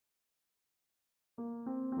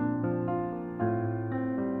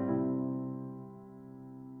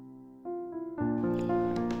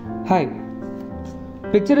Hi,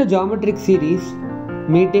 picture a geometric series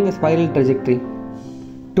meeting a spiral trajectory.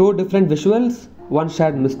 Two different visuals, one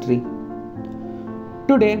shared mystery.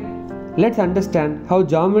 Today, let's understand how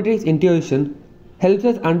geometry's intuition helps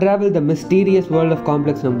us unravel the mysterious world of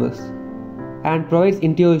complex numbers and provides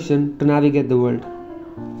intuition to navigate the world.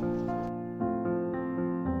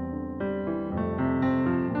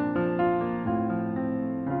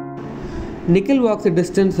 Nikhil walks a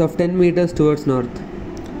distance of 10 meters towards north.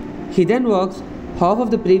 He then walks half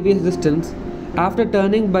of the previous distance after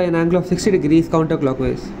turning by an angle of 60 degrees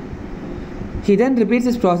counterclockwise. He then repeats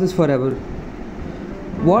this process forever.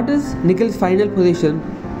 What is Nikhil's final position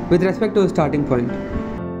with respect to his starting point?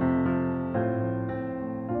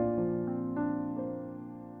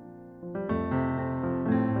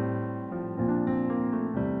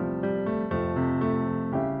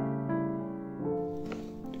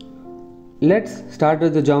 Let's start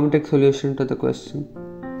with the geometric solution to the question.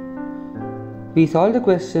 We solve the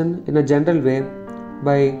question in a general way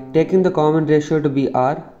by taking the common ratio to be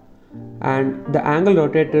r and the angle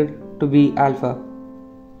rotated to be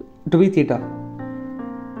theta.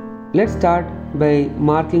 Let's start by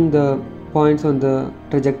marking the points on the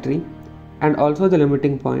trajectory and also the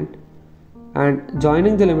limiting point and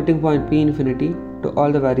joining the limiting point p infinity to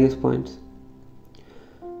all the various points.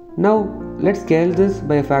 Now let's scale this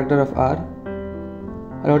by a factor of r,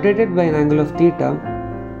 rotate it by an angle of theta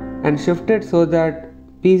and shift it so that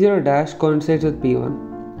p0 dash coincides with p1.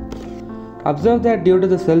 Observe that due to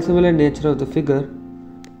the cell-similar nature of the figure,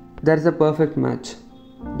 there is a perfect match.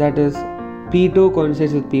 That is, p2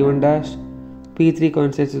 coincides with p1 dash, p3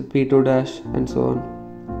 coincides with p2 dash, and so on.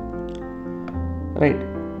 Right.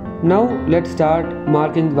 Now let's start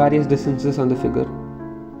marking various distances on the figure.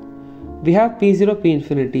 We have p0 p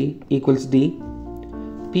infinity equals d,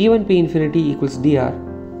 p1 p infinity equals dr,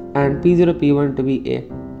 and p0 p1 to be a.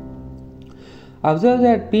 Observe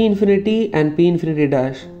that p infinity and p infinity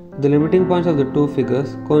dash, the limiting points of the two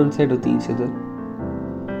figures, coincide with each other.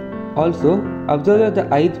 Also, observe that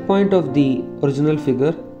the ith point of the original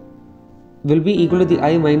figure will be equal to the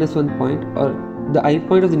I minus 1 point, or the ith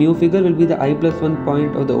point of the new figure will be the I plus 1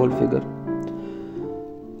 point of the old figure.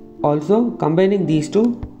 Also, combining these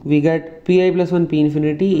two, we get pi plus 1 p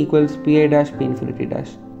infinity equals pi dash p infinity dash.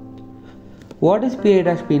 What is pi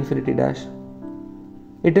dash p infinity dash?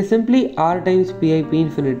 It is simply r times pi p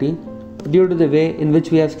infinity due to the way in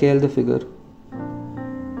which we have scaled the figure.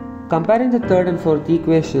 Comparing the third and fourth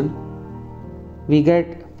equation, we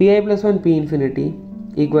get pi plus 1 p infinity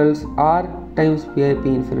equals r times pi p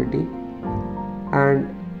infinity,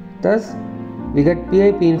 and thus we get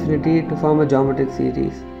pi p infinity to form a geometric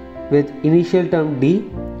series with initial term d,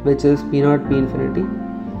 which is p naught p infinity,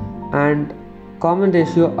 and common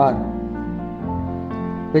ratio r,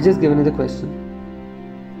 which is given in the question.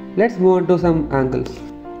 Let's move on to some angles.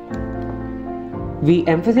 We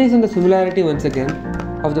emphasize on the similarity once again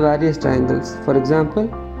of the various triangles. For example,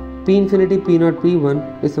 p infinity p naught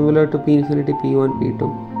p1 is similar to p infinity p1 p2.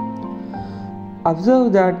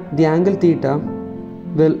 Observe that the angle theta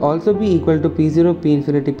will also be equal to p0 p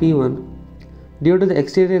infinity p1 due to the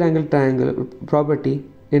exterior angle triangle property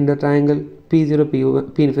in the triangle p0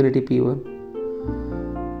 p infinity p1.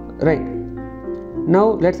 Right. Now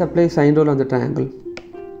let's apply sine rule on the triangle.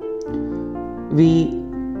 We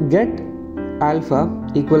get alpha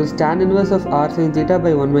equals tan inverse of r sin theta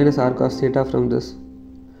by 1 minus r cos theta from this.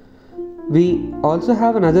 We also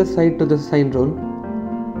have another side to the sine rule,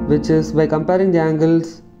 which is by comparing the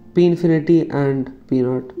angles p infinity and p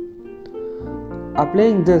naught.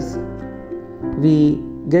 Applying this, we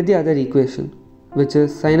get the other equation, which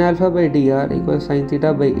is sin alpha by dr equals sin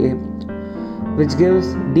theta by a, which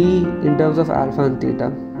gives d in terms of alpha and theta.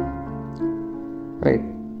 Right.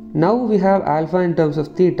 Now we have alpha in terms of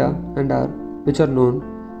theta and r, which are known,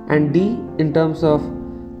 and d in terms of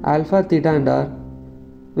alpha, theta and r,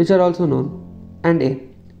 which are also known, and a,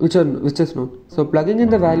 which is known. So plugging in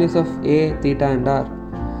the values of a, theta and r,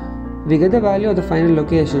 we get the value of the final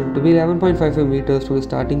location to be 11.55 meters from the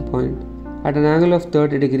starting point at an angle of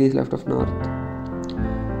 30 degrees left of north.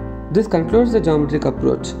 This concludes the geometric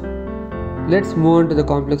approach. Let's move on to the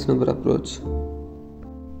complex number approach.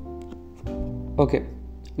 Okay.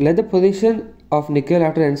 Let the position of Nikhil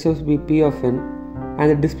after n steps be p of n and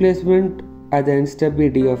the displacement at the end step be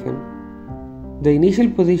d of n. The initial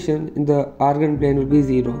position in the Argand plane will be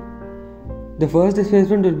 0. The first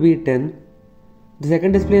displacement will be 10. The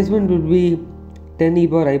second displacement will be 10 e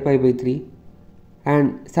power I pi by 3.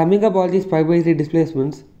 And summing up all these pi by 3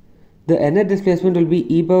 displacements, the nth displacement will be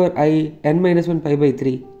e power I n minus 1 pi by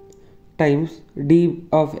 3 times d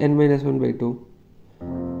of n minus 1 by 2.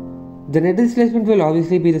 The net displacement will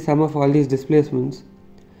obviously be the sum of all these displacements,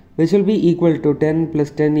 which will be equal to 10 plus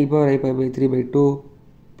 10 e power I pi by 3 by 2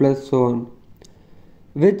 plus so on,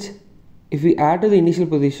 which if we add to the initial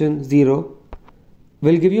position 0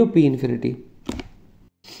 will give you p infinity.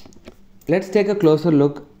 Let's take a closer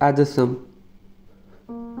look at this sum.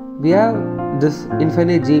 We have this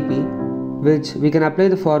infinite gp, which we can apply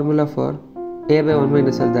the formula for a by 1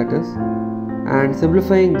 minus l, that is, and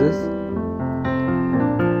simplifying this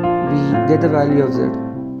we get the value of z.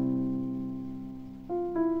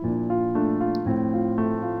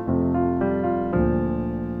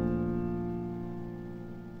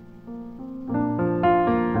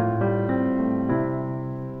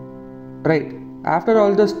 Right, after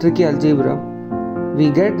all this tricky algebra, we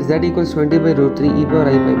get z equals 20 by root 3 e power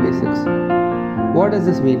I pi by 6. What does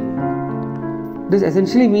this mean? This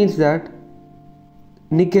essentially means that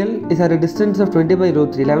Nikhil is at a distance of 20 by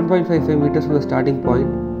root 3, 11.55 meters from the starting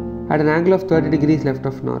point, at an angle of 30 degrees left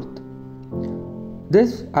of north.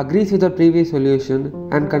 This agrees with our previous solution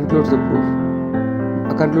and concludes the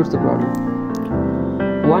problem.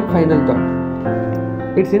 One final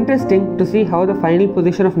thought. It's interesting to see how the final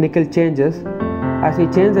position of Nikhil changes as we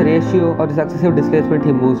change the ratio of the successive displacement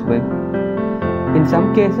he moves by. In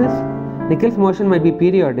some cases, Nikhil's motion might be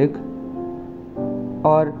periodic,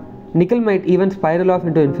 or Nikhil might even spiral off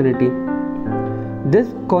into infinity. This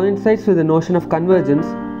coincides with the notion of convergence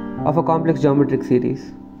of a complex geometric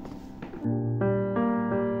series.